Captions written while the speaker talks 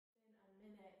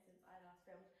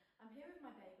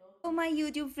Hello my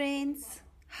YouTube friends,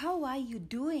 how are you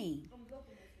doing?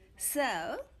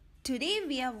 So, today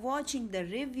we are watching the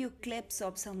review clips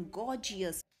of some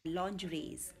gorgeous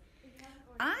lingeries.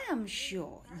 I am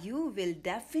sure you will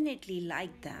definitely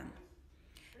like them.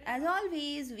 As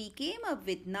always, we came up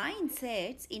with 9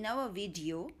 sets in our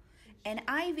video and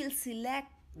I will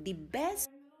select the best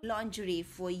lingerie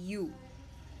for you,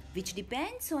 which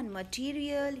depends on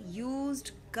material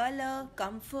used, color,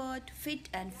 comfort, fit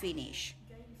and finish.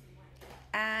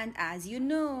 And as you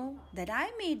know that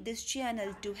I made this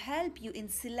channel to help you in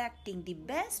selecting the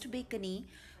best bikini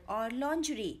or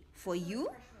lingerie for you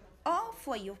or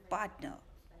for your partner.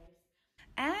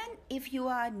 And if you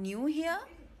are new here,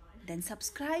 then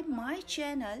subscribe my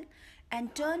channel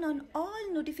and turn on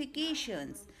all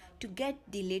notifications to get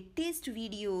the latest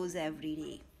videos every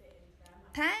day.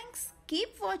 Thanks,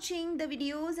 keep watching the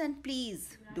videos and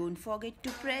please don't forget to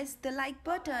press the like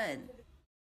button.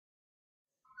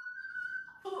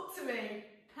 Talk to me.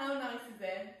 How nice is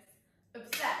this?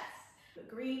 Obsessed. But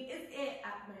green is it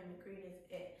at the moment. Green is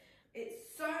it.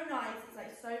 It's so nice. It's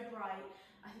like so bright.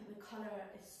 I think the colour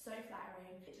is so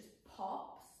flattering. It just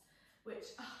pops,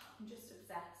 which I'm just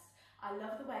obsessed. I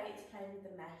love the way it's playing with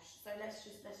the mesh. So let's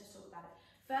just talk about it.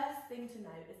 First thing to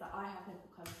note is that I have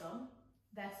nipple colours on.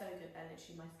 They're so good. They're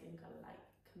literally my skin colour. Like,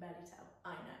 can barely tell.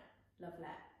 I know. Love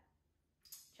that.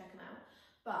 Check them out.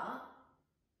 But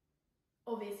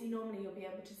obviously, normally you'll be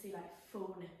able to see like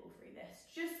full nipple through this,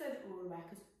 just so that we're aware,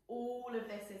 because all of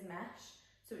this is mesh,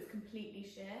 so it's completely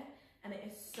sheer, and it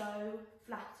is so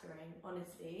flattering,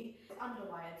 honestly. It's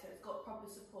underwired, so it's got proper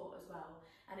support as well,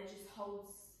 and it just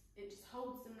holds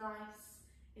them nice.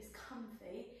 It's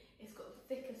comfy. It's got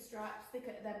thicker straps,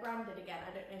 they're branded again.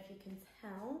 I don't know if you can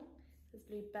tell. There's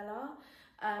Blue Bella,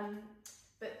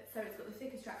 but so it's got the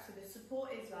thicker straps, so the support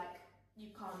is like,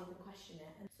 you can't even question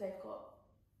it. And so they've got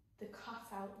the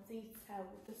cutout detail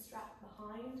with the strap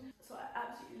behind. So I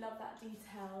absolutely love that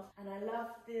detail, and I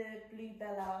love the Blue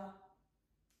Bella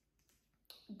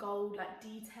gold like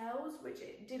details, which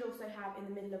it did also have in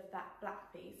the middle of that black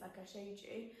piece like I showed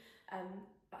you,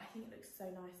 but I think it looks so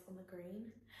nice on the green,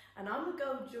 and I'm a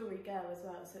gold jewellery girl as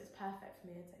well, so it's perfect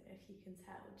for me. I don't know if you can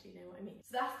tell, do you know what I mean?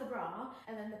 So that's the bra,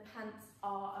 and then the pants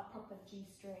are a proper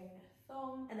G-string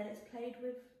thong, and then it's played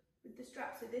with the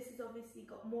strap. So this has obviously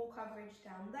got more coverage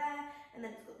down there, and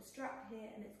then it's got the strap here,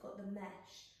 and it's got the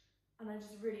mesh, and I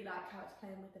just really like how it's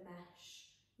playing with the mesh,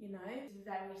 you know. It's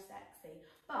very sexy,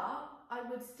 but I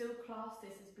would still class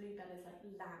this as Blue Bella's like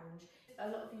lounge. A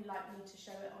lot of you like me to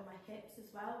show it on my hips as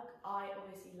well. I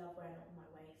obviously love wearing it on my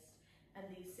waist, and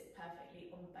these sit perfectly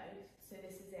on both. So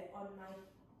this is it on my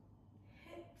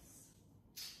hips.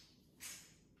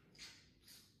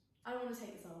 I don't want to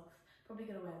take this off. Probably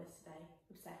gonna wear this today.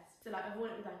 Obsessed. So like I've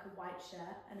worn it with like a white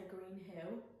shirt and a green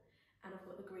heel, and I've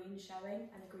got the green showing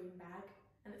and a green bag,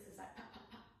 and it's just like pap pap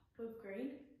pap with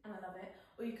green, and I love it.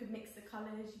 Or you could mix the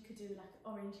colours. You could do like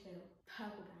orange heel,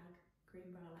 purple bag, green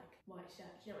bra, like white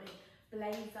shirt. Do you know what I mean?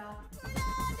 Blazer.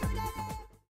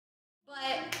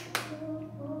 But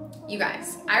you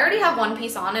guys, I already have one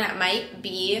piece on, and it might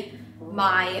be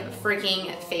my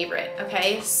freaking favorite.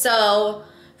 Okay, so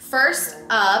first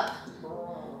up,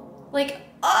 like,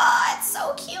 oh, it's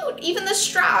so cute. Even the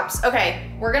straps.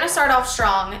 Okay, we're gonna start off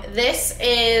strong. This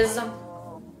is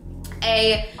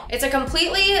it's a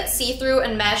completely see-through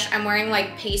and mesh. I'm wearing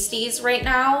like pasties right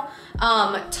now,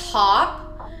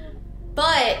 top,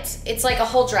 but it's like a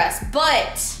whole dress,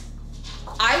 but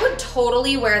I would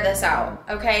totally wear this out,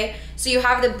 okay? So you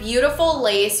have the beautiful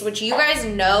lace, which you guys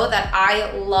know that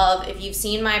I love. If you've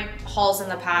seen my hauls in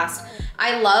the past,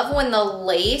 I love when the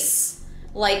lace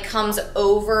like comes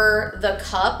over the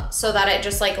cup so that it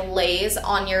just like lays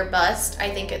on your bust. I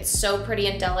think it's so pretty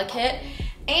and delicate.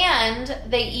 And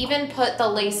they even put the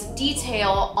lace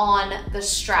detail on the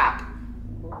strap,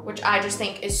 which I just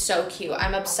think is so cute.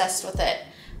 I'm obsessed with it.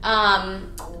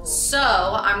 So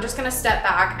I'm just gonna step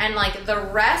back, and like the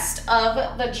rest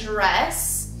of the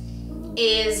dress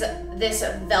is this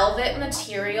velvet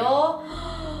material.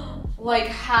 Like,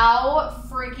 how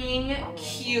freaking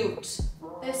cute.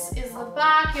 This is the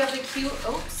back. You have the cute,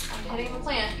 oops, I'm hitting the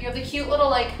plant. You have the cute little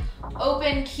like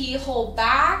open keyhole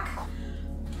back.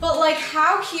 But like,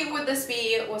 how cute would this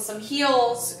be with some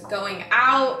heels going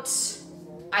out?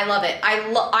 I love it.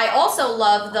 I also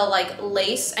love the like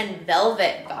lace and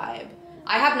velvet vibe.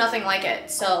 I have nothing like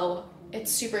it, so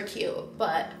it's super cute.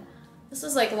 But this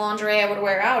is like lingerie I would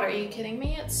wear out. Are you kidding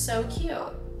me? It's so cute.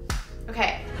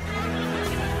 Okay.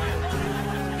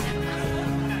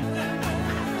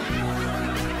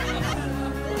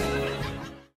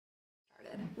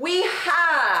 We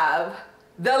have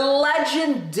the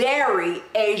legendary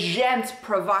agent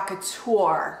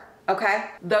provocateur, okay?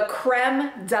 The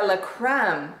creme de la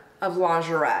creme of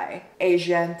lingerie,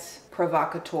 agent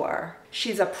provocateur.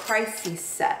 She's a pricey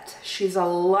set. She's a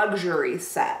luxury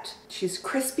set. She's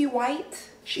crispy white.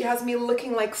 She has me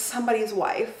looking like somebody's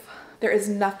wife. There is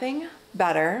nothing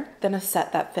better than a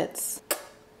set that fits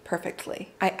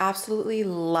perfectly. I absolutely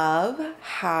love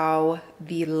how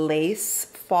the lace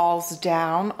falls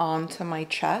down onto my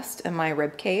chest and my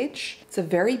rib cage. It's a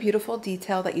very beautiful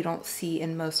detail that you don't see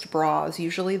in most bras.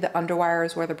 Usually the underwire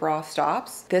is where the bra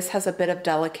stops. This has a bit of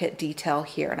delicate detail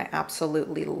here and I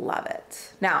absolutely love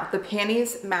it. Now, the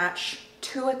panties match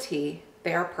to a T.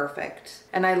 They are perfect.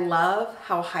 And I love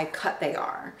how high cut they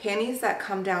are. Panties that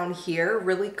come down here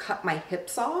really cut my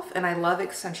hips off, and I love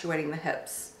accentuating the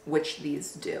hips, which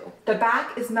these do. The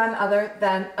back is none other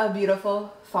than a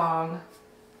beautiful thong.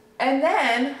 And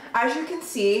then, as you can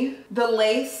see, the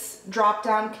lace drop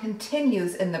down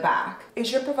continues in the back.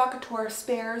 Agent Provocateur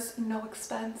spares no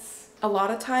expense. A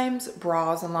lot of times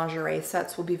bras and lingerie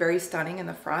sets will be very stunning in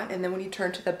the front, and then when you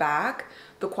turn to the back,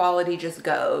 the quality just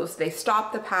goes. They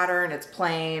stop the pattern, it's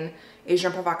plain.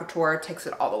 Agent Provocateur takes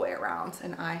it all the way around,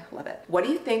 and I love it. What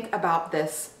do you think about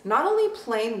this? Not only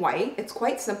plain white, it's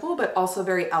quite simple, but also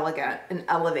very elegant and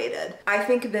elevated. I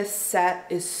think this set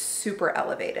is super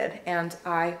elevated, and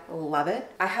I love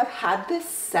it. I have had this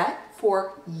set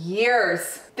for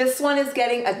years. This one is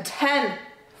getting a 10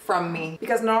 from me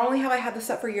because not only have I had this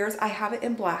set for years, I have it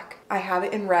in black, I have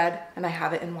it in red, and I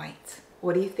have it in white.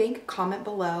 What do you think? Comment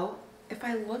below if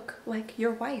I look like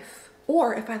your wife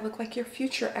or if I look like your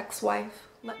future ex-wife.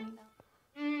 Let me know.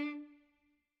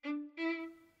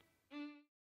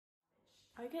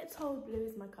 I get told blue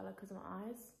is my colour because of my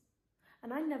eyes,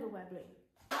 and I never wear blue.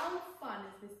 How fun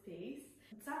is this piece?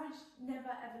 Savage never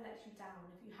ever lets you down.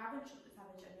 If you haven't shopped at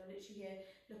Savage and you're literally here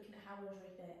looking at how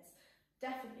lingerie fits,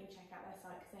 definitely check out their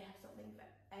site because they have something for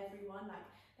everyone. Like,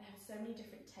 they have so many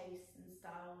different tastes and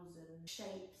styles and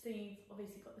shapes. So you've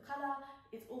obviously got the colour,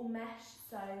 it's all mesh.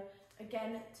 So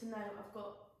again, to know, I've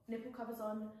got nipple covers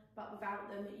on, but without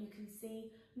them you can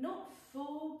see, not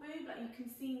full boob, like you can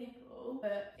see nipple,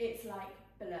 but it's like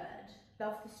blurred.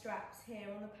 Love the straps here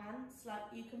on the pants, like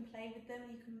you can play with them,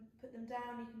 you can put them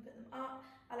down, you can put them up.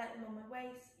 I like them on my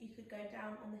waist, you could go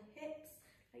down on the hips,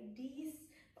 like these.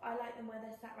 I like them where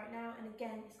they're sat right now, and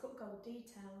again, it's got gold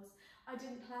details. I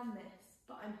didn't plan this,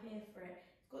 but I'm here for it.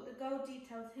 It's got the gold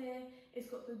details here, it's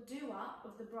got the do-up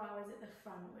of the bra is at the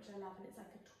front, which I love, and it's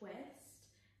like a twist,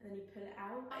 and then you pull it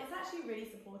out. It's actually really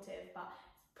supportive, but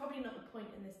it's probably not the point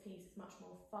in this piece. It's much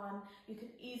more fun. You can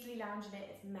easily lounge in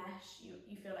it, it's mesh, you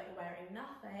feel like you're wearing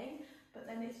nothing, but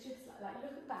then it's just like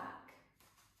look at the back.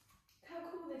 Look how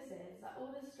cool this is, like all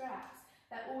the straps.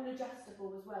 They're all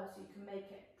adjustable as well, so you can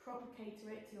make it proper,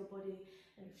 cater it to your body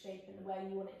and shape in the way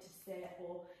you want it to sit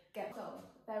or get on.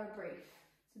 They're a brief.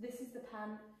 So this is the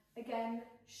pant, again,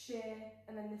 sheer,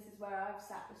 and then this is where I've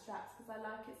sat the straps because I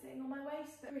like it sitting on my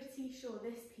waist. But pretty sure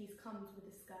this piece comes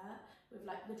with a skirt with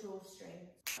like the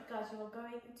drawstring. Guys, you are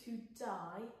going to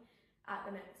die at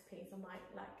the next piece. I might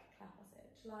like clap us it.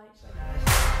 Shall I?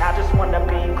 I just wanna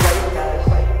be greatness.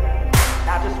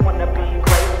 I just wanna be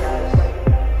greatness.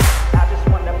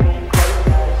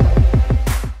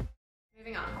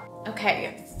 Moving on.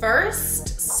 Okay,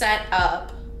 first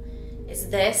setup is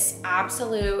this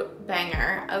absolute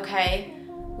banger, okay?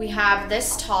 We have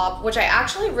this top, which I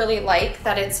actually really like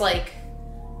that it's like,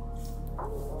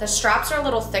 the straps are a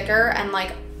little thicker and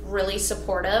like really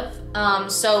supportive.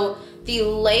 So the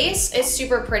lace is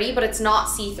super pretty, but it's not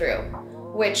see-through,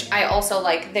 which I also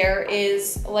like. There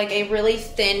is like a really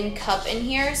thin cup in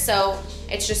here, so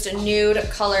it's just a nude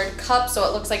colored cup, so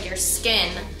it looks like your skin,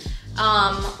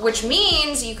 which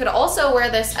means you could also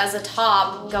wear this as a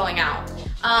top going out.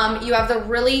 You have the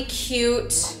really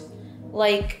cute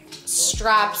like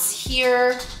straps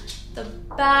here, the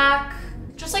back,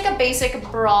 just like a basic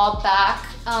bra back.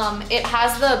 It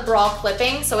has the bra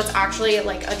clipping, so it's actually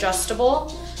like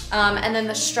adjustable. And then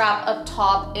the strap up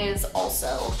top is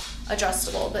also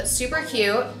adjustable, but super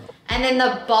cute. And then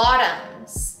the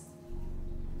bottoms,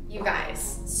 you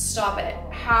guys, stop it.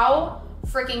 How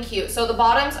freaking cute. So the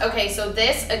bottoms, okay, so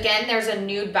this, again, there's a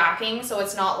nude backing, so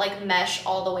it's not like mesh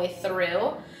all the way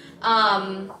through.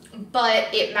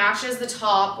 But it matches the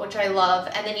top, which I love.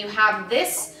 And then you have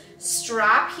this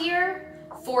strap here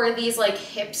for these like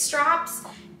hip straps.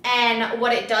 And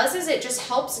what it does is it just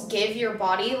helps give your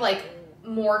body like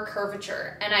more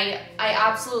curvature. And I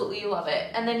absolutely love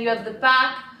it. And then you have the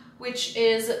back, which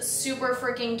is super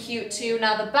freaking cute too.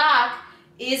 Now the back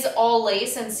is all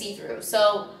lace and see-through.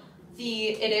 So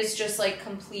it is just like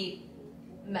complete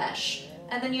mesh.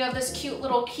 And then you have this cute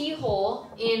little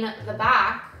keyhole in the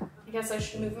back. I guess I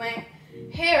should move my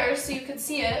hair so you can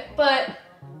see it, but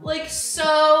like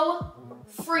so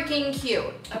freaking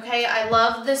cute. Okay, I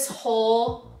love this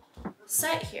whole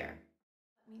set here.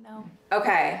 Let me know.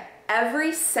 Okay,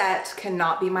 every set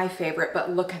cannot be my favorite,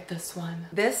 but look at this one.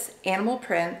 This animal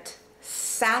print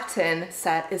satin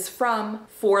set is from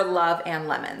For Love and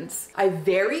Lemons. I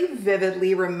very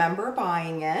vividly remember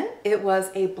buying it. It was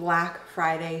a Black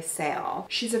Friday sale.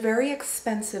 She's a very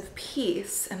expensive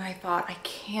piece, and I thought I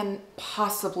can't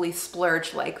possibly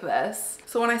splurge like this.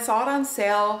 So when I saw it on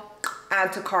sale,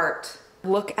 add to cart.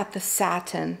 Look at the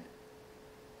satin.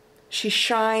 She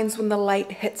shines when the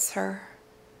light hits her.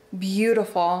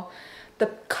 Beautiful. The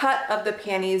cut of the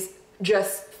panties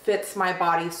just fits my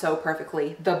body so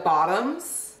perfectly. The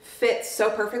bottoms fit so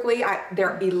perfectly.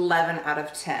 They're 11 out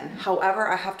of 10. However,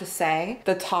 I have to say,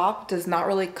 the top does not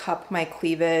really cup my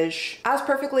cleavage as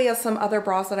perfectly as some other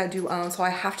bras that I do own. So I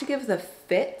have to give the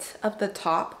fit of the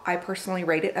top, I personally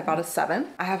rate it about a 7.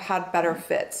 I have had better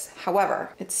fits. However,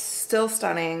 it's still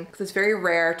stunning because it's very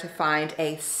rare to find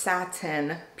a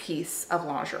satin piece of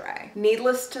lingerie.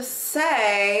 Needless to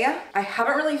say, I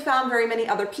haven't really found very many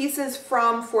other pieces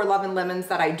from For Love and Lemons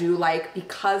that I do like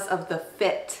because of the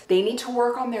fit. They need to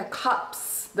work on their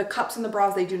cups. The cups and the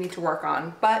bras they do need to work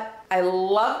on, but I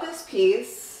love this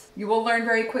piece. You will learn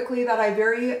very quickly that I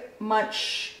very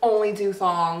much only do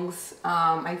thongs.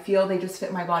 I feel they just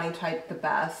fit my body type the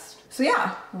best. So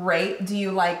yeah, rate, do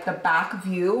you like the back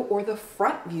view or the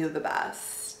front view the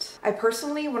best? I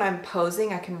personally, when I'm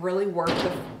posing, I can really work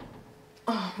the,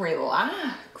 oh,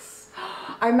 relax.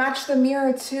 I match the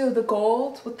mirror too, the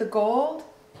gold with the gold.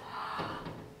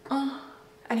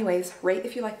 Anyways, rate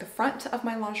if you like the front of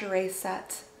my lingerie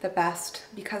set the best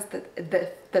because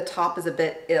the top is a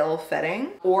bit ill-fitting,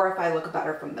 or if I look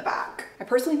better from the back. I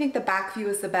personally think the back view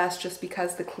is the best just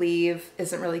because the sleeve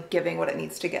isn't really giving what it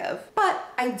needs to give. But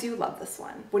I do love this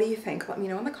one. What do you think? Let me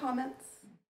know in the comments.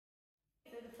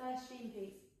 So the first stream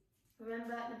piece,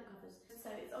 remember nipple covers. So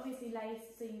it's obviously lace,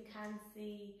 so you can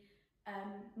see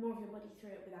more of your body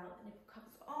through it without the nipple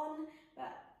covers on. But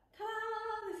ta-da!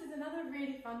 This is another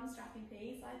really fun strapping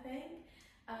piece, I think.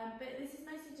 But this is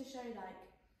mostly to show, like,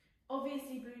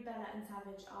 obviously Blue Bella and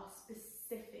Savage are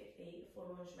specifically for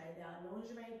lingerie. They are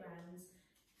lingerie brands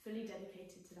fully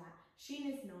dedicated to that. Shein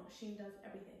is not. Shein does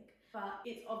everything. But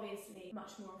it's obviously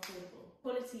much more affordable.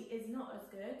 Quality is not as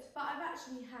good, but I've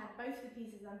actually had both the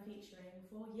pieces I'm featuring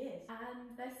for years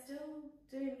and they're still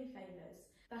doing me favours.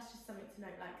 That's just something to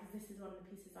note, like, because this is one of the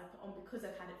pieces I put on because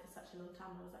I've had it for such a long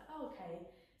time. I was like, oh, okay,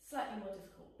 slightly more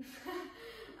difficult.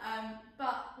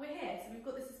 But we're here, so we've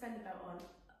got the suspender belt on.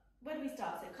 Where do we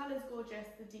start? So colour's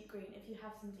gorgeous, the deep green. If you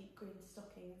have some deep green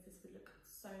stockings, this would look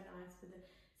so nice with a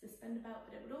suspender belt,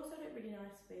 but it would also look really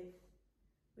nice with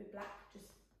black,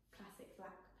 just classic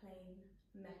black plain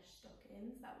mesh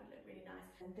stockings. That would look really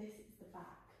nice. And this is the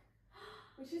back,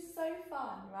 which is so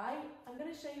fun, right? I'm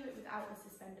going to show you it without the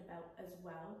suspender belt as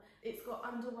well. It's got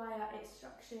underwire, it's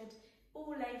structured,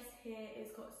 all lace here.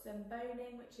 It's got some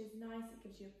boning, which is nice. It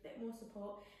gives you a bit more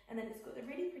support. And then it's got the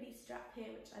really pretty strap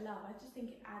here, which I love. I just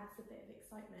think it adds a bit of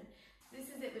excitement.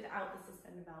 This is it without the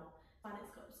suspender belt. And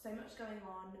it's got so much going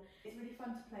on. It's really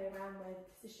fun to play around with,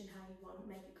 position how you want,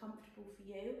 make it comfortable for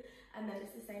you. And then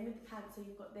it's the same with the pants. So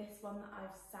you've got this one that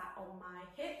I've sat on my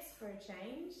hips for a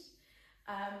change,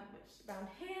 which is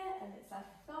around here, and it's like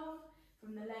a thong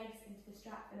from the lace into the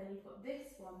strap. And then you've got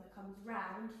this one that comes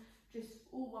round, just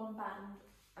all one band,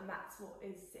 and that's what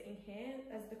is sitting here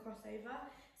as the crossover.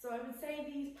 So I would say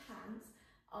these pants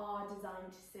are designed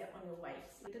to sit on your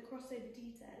waist. The crossover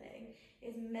detailing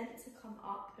is meant to come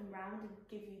up and round and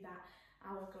give you that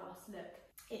hourglass look.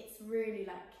 It's really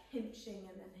like hinching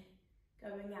and then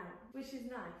going out, which is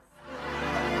nice.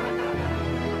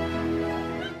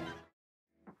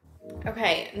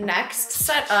 Okay, next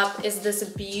set up is this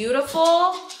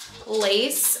beautiful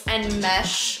lace and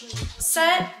mesh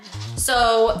set.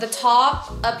 So the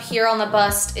top up here on the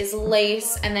bust is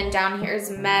lace, and then down here is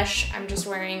mesh. I'm just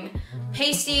wearing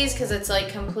pasties because it's like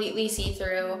completely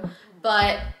see-through,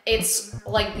 but it's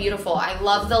like beautiful. I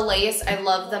love the lace, I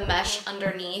love the mesh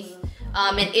underneath.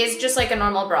 It is just like a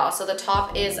normal bra, so the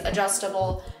top is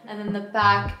adjustable and then the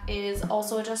back is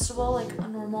also adjustable like a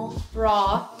normal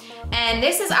bra. And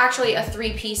this is actually a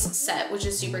 3-piece set, which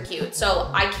is super cute. So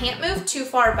I can't move too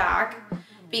far back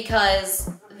because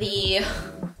the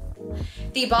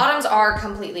bottoms are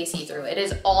completely see-through. It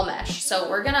is all mesh. So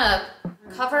we're gonna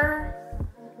cover.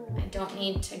 I don't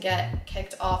need to get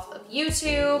kicked off of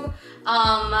YouTube.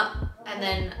 And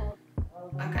then,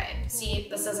 okay, see,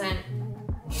 this isn't,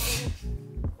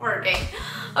 working.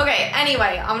 Okay,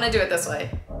 anyway, I'm gonna do it this way.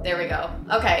 There we go.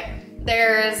 Okay,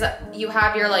 you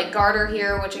have your like garter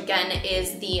here, which again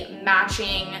is the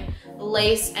matching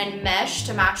lace and mesh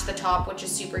to match the top, which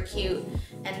is super cute.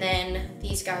 And then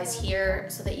these guys here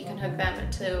so that you can hook them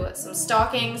to some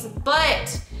stockings.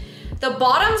 But the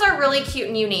bottoms are really cute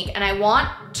and unique, and I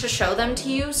want to show them to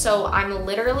you. So I'm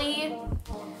literally,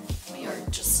 we are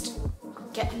just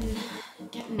getting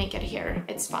naked here.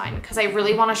 It's fine, because I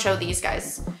really want to show these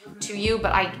guys to you,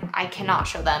 but I cannot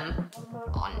show them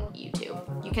on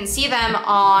YouTube. You can see them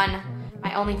on my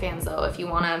OnlyFans though, if you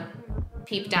want to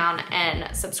peep down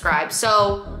and subscribe.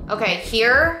 So, okay,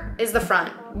 here is the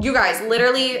front. You guys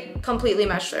literally completely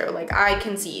mesh through. Like, I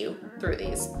can see you through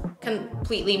these.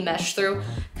 Completely mesh through,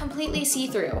 completely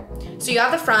see-through. So you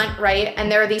have the front, right?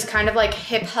 And there are these kind of like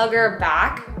hip hugger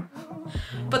back,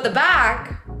 but the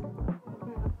back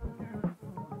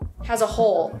has a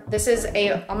hole. This is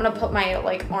I'm gonna put my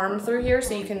like arm through here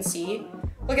so you can see.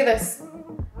 Look at this,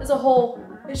 there's a hole.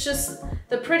 It's just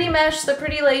the pretty mesh, the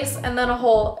pretty lace, and then a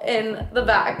hole in the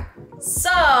back.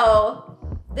 So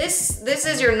this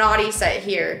is your naughty set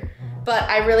here. But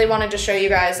I really wanted to show you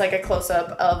guys like a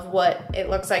close-up of what it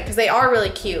looks like, because they are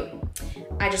really cute.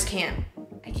 I can't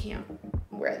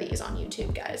wear these on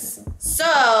YouTube, guys.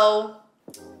 So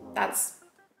that's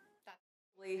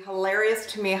hilarious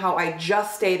to me how I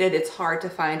just stated it's hard to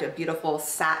find a beautiful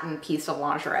satin piece of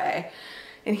lingerie.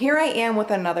 And here I am with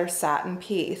another satin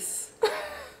piece.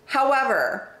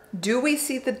 However, do we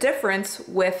see the difference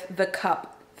with the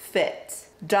cup fit?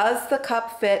 Does the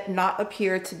cup fit not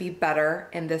appear to be better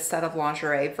in this set of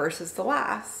lingerie versus the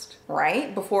last,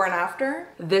 right? Before and after?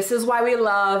 This is why we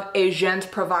love Agent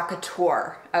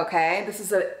Provocateur, okay? This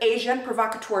is an Agent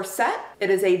Provocateur set. It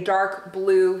is a dark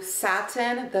blue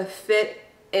satin. The fit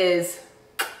is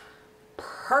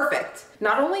perfect.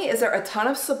 Not only is there a ton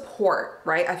of support,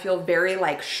 right? I feel very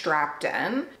like strapped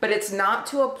in, but it's not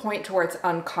to a point to where it's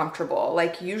uncomfortable.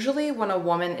 Like usually when a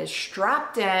woman is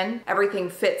strapped in, everything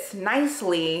fits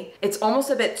nicely. It's almost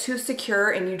a bit too secure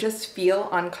and you just feel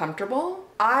uncomfortable.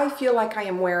 I feel like I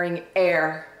am wearing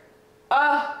air.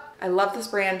 I love this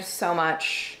brand so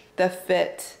much. The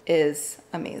fit is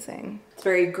amazing. It's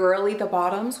very girly, the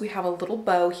bottoms. We have a little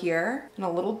bow here and a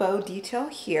little bow detail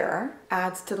here.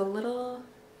 Adds to the little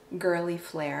girly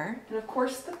flair. And of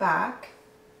course the back.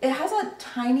 It has a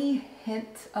tiny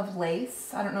hint of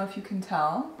lace. I don't know if you can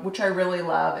tell, which I really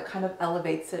love. It kind of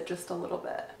elevates it just a little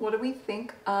bit. What do we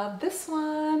think of this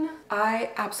one?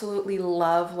 I absolutely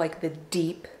love like the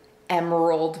deep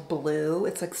emerald blue.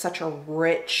 It's like such a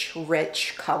rich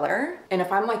color. And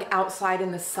if I'm like outside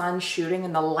in the sun shooting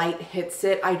and the light hits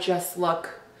it, I just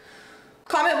look.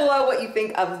 Comment below what you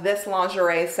think of this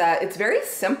lingerie set. It's very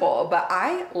simple, but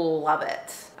I love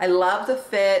it. I love the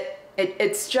fit.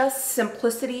 It's just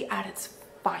simplicity at its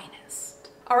finest.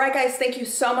 All right, guys, thank you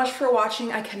so much for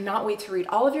watching. I cannot wait to read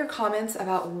all of your comments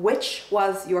about which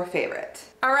was your favorite.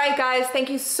 All right, guys, thank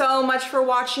you so much for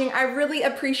watching. I really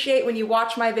appreciate when you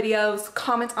watch my videos,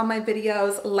 comment on my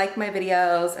videos, like my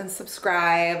videos, and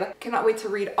subscribe. Cannot wait to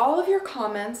read all of your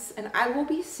comments, and I will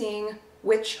be seeing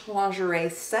which lingerie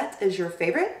set is your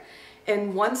favorite.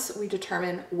 And once we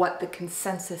determine what the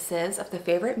consensus is of the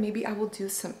favorite, maybe I will do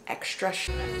some extra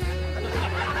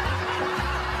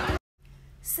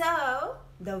So,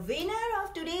 the winner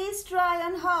of today's try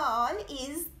on haul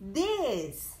is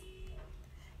this.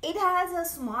 It has a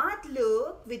smart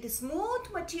look with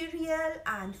smooth material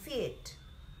and fit.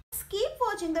 Keep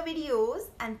watching the videos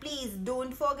and please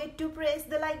don't forget to press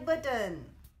the like button.